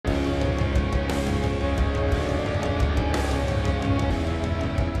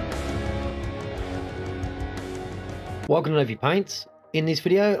Welcome to Navy Paints. In this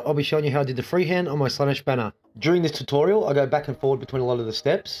video, I'll be showing you how I did the freehand on my Slannesh banner. During this tutorial, I go back and forward between a lot of the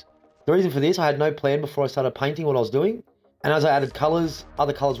steps. The reason for this, I had no plan before I started painting what I was doing. And as I added colours,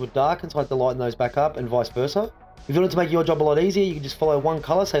 other colours would darken, so I had to lighten those back up and vice versa. If you wanted to make your job a lot easier, you can just follow one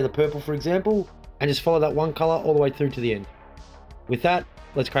colour, say the purple for example, and just follow that one colour all the way through to the end. With that,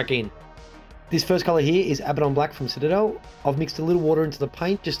 let's crack in. This first colour here is Abbadon Black from Citadel. I've mixed a little water into the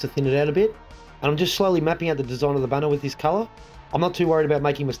paint just to thin it out a bit. And I'm just slowly mapping out the design of the banner with this colour. I'm not too worried about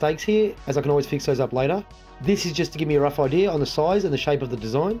making mistakes here, as I can always fix those up later. This is just to give me a rough idea on the size and the shape of the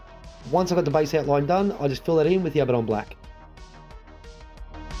design. Once I've got the base outline done, I just fill that in with the Abbadon Black.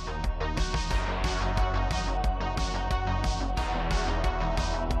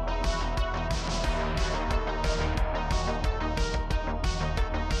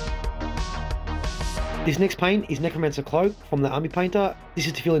 This next paint is Necromancer Cloak from the Army Painter. This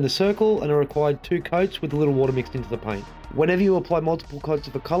is to fill in the circle and I required 2 coats with a little water mixed into the paint. Whenever you apply multiple coats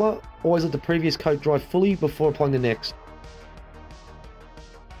of a colour, always let the previous coat dry fully before applying the next.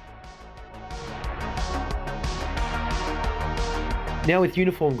 Now with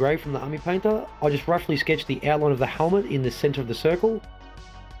Uniform Grey from the Army Painter, I just roughly sketch the outline of the helmet in the centre of the circle.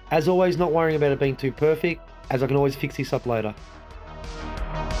 As always, not worrying about it being too perfect, as I can always fix this up later.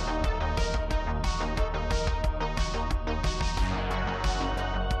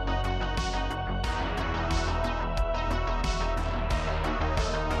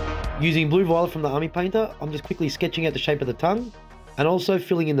 Using Blue Violet from the Army Painter, I'm just quickly sketching out the shape of the tongue, and also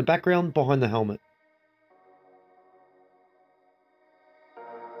filling in the background behind the helmet.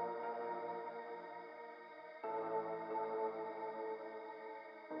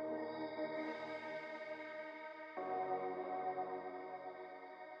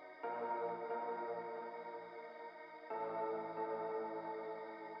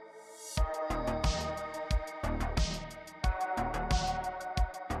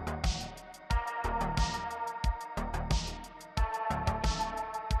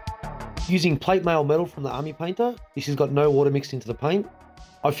 Using Plate Mail Metal from the Army Painter, this has got no water mixed into the paint.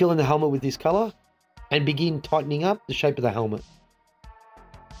 I fill in the helmet with this colour and begin tightening up the shape of the helmet.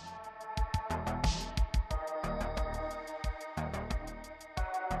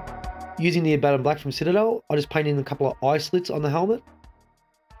 Using the Abbadon Black from Citadel, I just paint in a couple of eye slits on the helmet.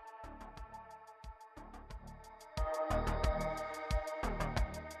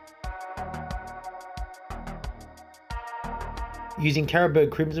 Using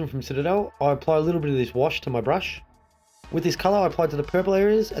Carroburg Crimson from Citadel, I apply a little bit of this wash to my brush. With this colour I apply to the purple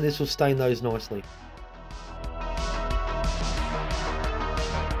areas and this will stain those nicely.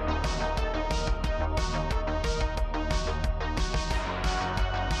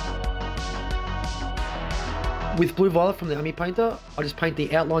 With Blue Violet from the Army Painter, I just paint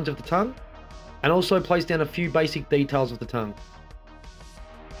the outlines of the tongue and also place down a few basic details of the tongue.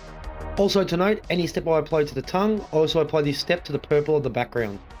 Also to note, any step I apply to the tongue, I also apply this step to the purple of the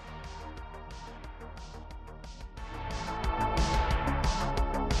background.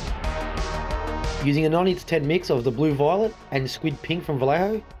 Using a 90-10 mix of the Blue Violet and Squid Pink from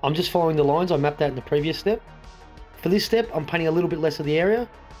Vallejo, I'm just following the lines I mapped out in the previous step. For this step, I'm painting a little bit less of the area,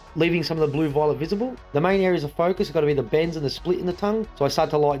 leaving some of the Blue Violet visible. The main areas of focus have got to be the bends and the split in the tongue, so I start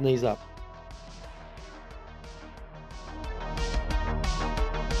to lighten these up.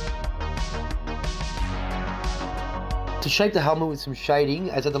 To shape the helmet with some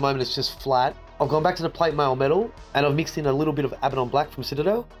shading, as at the moment it's just flat, I've gone back to the Plate Mail Metal and I've mixed in a little bit of Abbadon Black from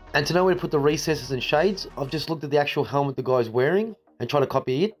Citadel. And to know where to put the recesses and shades, I've just looked at the actual helmet the guy's wearing and tried to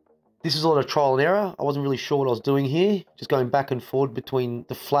copy it. This is a lot of trial and error. I wasn't really sure what I was doing here, just going back and forward between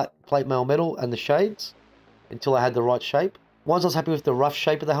the flat Plate Mail Metal and the shades until I had the right shape. Once I was happy with the rough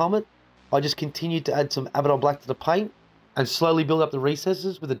shape of the helmet, I just continued to add some Abbadon Black to the paint and slowly build up the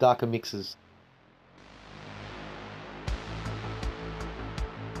recesses with the darker mixes.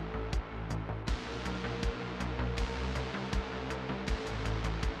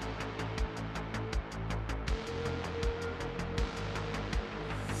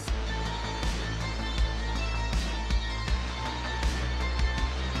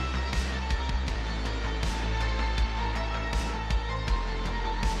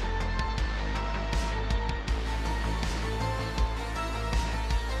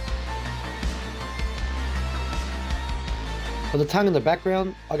 For the tongue in the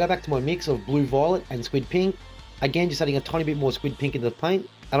background, I go back to my mix of Blue Violet and Squid Pink. Again, just adding a tiny bit more Squid Pink into the paint.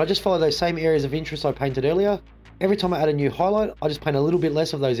 And I just follow those same areas of interest I painted earlier. Every time I add a new highlight, I just paint a little bit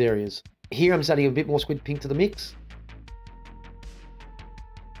less of those areas. Here I'm just adding a bit more Squid Pink to the mix.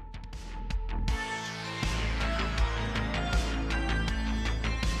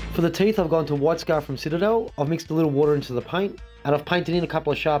 For For the teeth, I've gone to White Scar from Citadel. I've mixed a little water into the paint, and I've painted in a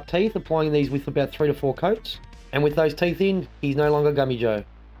couple of sharp teeth, applying these with about 3 to 4 coats. And with those teeth in, he's no longer Gummy Joe.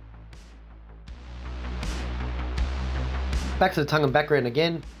 Back to the tongue and background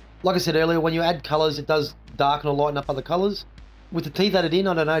again. Like I said earlier, when you add colours, it does darken or lighten up other colours. With the teeth added in,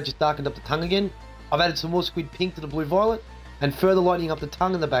 I don't know, it just darkened up the tongue again. I've added some more Squid Pink to the Blue Violet, and further lightening up the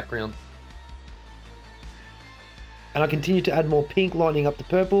tongue and the background. And I continue to add more pink, lightening up the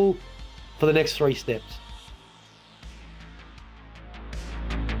purple for the next 3 steps.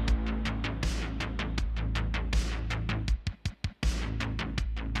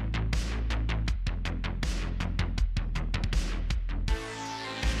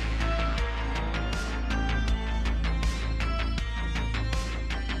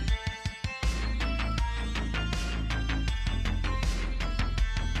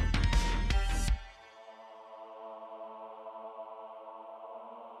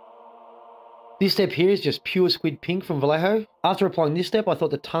 This step here is just pure Squid Pink from Vallejo. After applying this step, I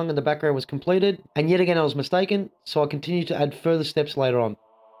thought the tongue and the background was completed, and yet again I was mistaken, so I continued to add further steps later on.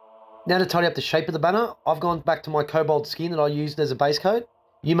 Now to tidy up the shape of the banner, I've gone back to my Kobold Skin that I used as a base coat.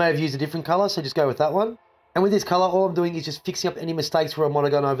 You may have used a different colour, so just go with that one. And with this colour, all I'm doing is just fixing up any mistakes where I might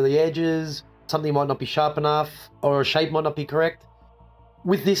have gone over the edges, something might not be sharp enough, or a shape might not be correct.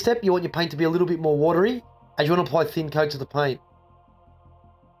 With this step, you want your paint to be a little bit more watery, as you want to apply thin coats of the paint.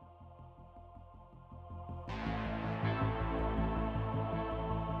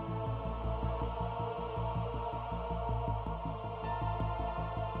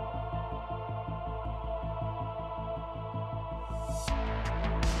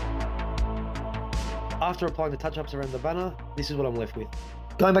 After applying the touch-ups around the banner, this is what I'm left with.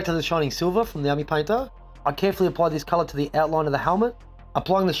 Going back to the Shining Silver from the Army Painter, I carefully apply this colour to the outline of the helmet.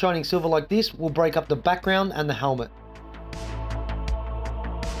 Applying the Shining Silver like this will break up the background and the helmet.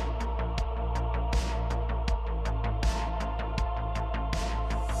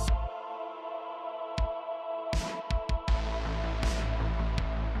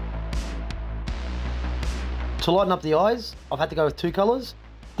 To lighten up the eyes, I've had to go with 2 colours.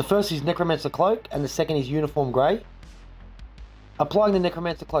 The first is Necromancer Cloak and the second is Uniform Grey. Applying the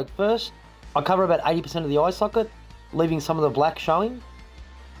Necromancer Cloak first, I cover about 80% of the eye socket, leaving some of the black showing.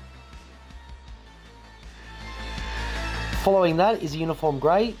 Following that is the Uniform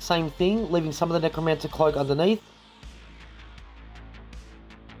Grey, same thing, leaving some of the Necromancer Cloak underneath.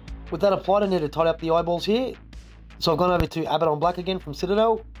 With that applied, I need to tidy up the eyeballs here. So I've gone over to Abbadon Black again from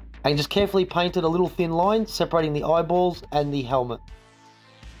Citadel and just carefully painted a little thin line separating the eyeballs and the helmet.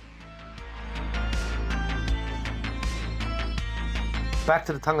 Back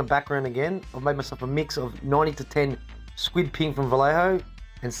to the tongue and background again. I've made myself a mix of 90 to 10 Squid Pink from Vallejo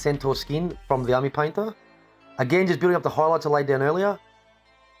and Centaur Skin from the Army Painter. Again, just building up the highlights I laid down earlier.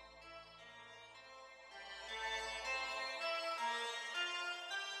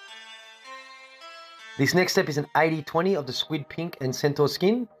 This next step is an 80-20 of the Squid Pink and Centaur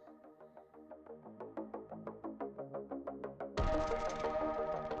Skin.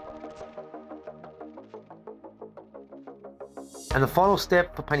 And the final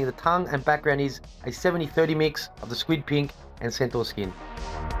step for painting the tongue and background is a 70-30 mix of the Squid Pink and Centaur Skin.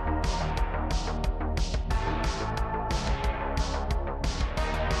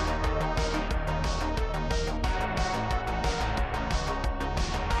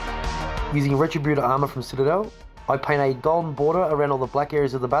 Using Retributor armor from Citadel, I paint a golden border around all the black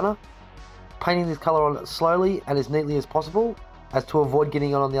areas of the banner, painting this colour on slowly and as neatly as possible, as to avoid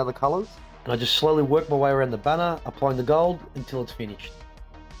getting on the other colours. And I just slowly work my way around the banner, applying the gold until it's finished.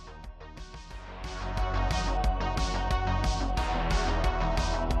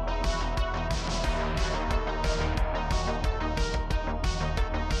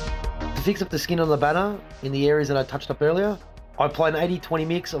 To fix up the skin on the banner in the areas that I touched up earlier, I apply an 80-20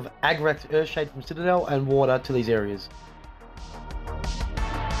 mix of Agrax Earthshade from Citadel and water to these areas.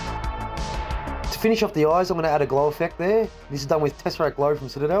 To finish off the eyes, I'm going to add a glow effect there. This is done with Tesseract Glow from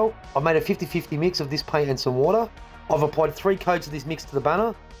Citadel. I've made a 50-50 mix of this paint and some water. I've applied 3 coats of this mix to the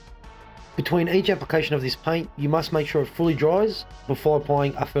banner. Between each application of this paint, you must make sure it fully dries before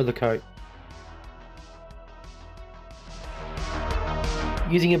applying a further coat.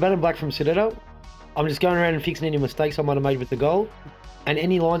 Using Abbadon Black from Citadel, I'm just going around and fixing any mistakes I might have made with the gold, and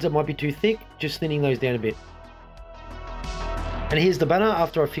any lines that might be too thick, just thinning those down a bit. And here's the banner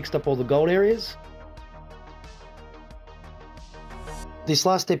after I fixed up all the gold areas. This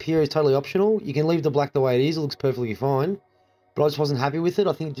last step here is totally optional. You can leave the black the way it is, it looks perfectly fine. But I just wasn't happy with it,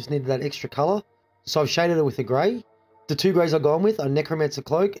 I think it just needed that extra colour. So I've shaded it with a grey. The two greys I've gone with are Necromancer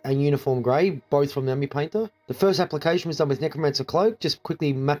Cloak and Uniform Grey, both from the Amyu Painter. The first application was done with Necromancer Cloak, just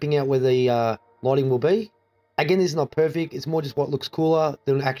quickly mapping out where the lighting will be. Again, this is not perfect, it's more just what looks cooler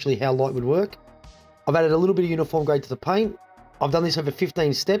than actually how light would work. I've added a little bit of Uniform Grey to the paint. I've done this over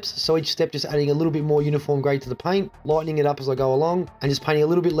 15 steps, so each step just adding a little bit more Uniform Grey to the paint, lightening it up as I go along, and just painting a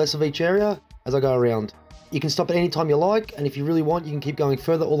little bit less of each area as I go around. You can stop at any time you like, and if you really want, you can keep going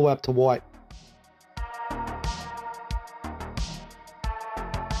further all the way up to white.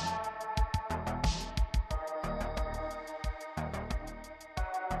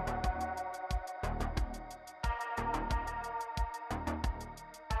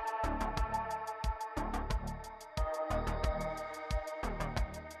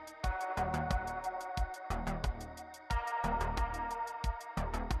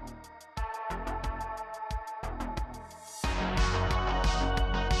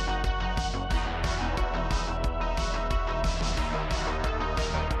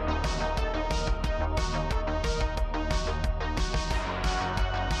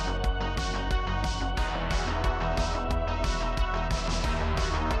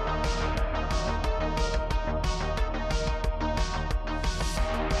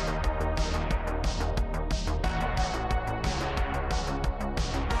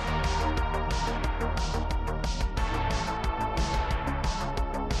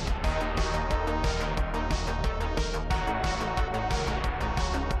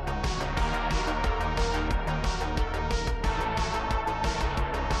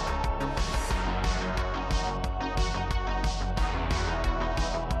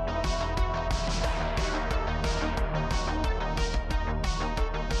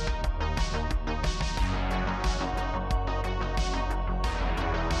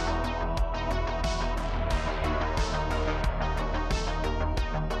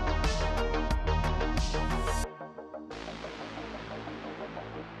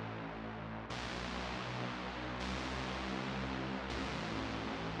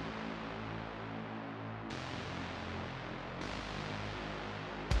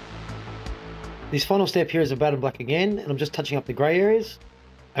 This final step here is Abbadon Black again, and I'm just touching up the grey areas.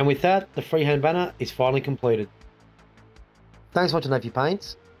 And with that, the freehand banner is finally completed. Thanks for watching Navy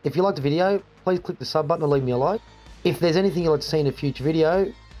Paints. If you liked the video, please click the sub button and leave me a like. If there's anything you'd like to see in a future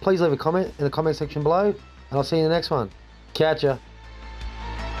video, please leave a comment in the comment section below, and I'll see you in the next one. Catch ya.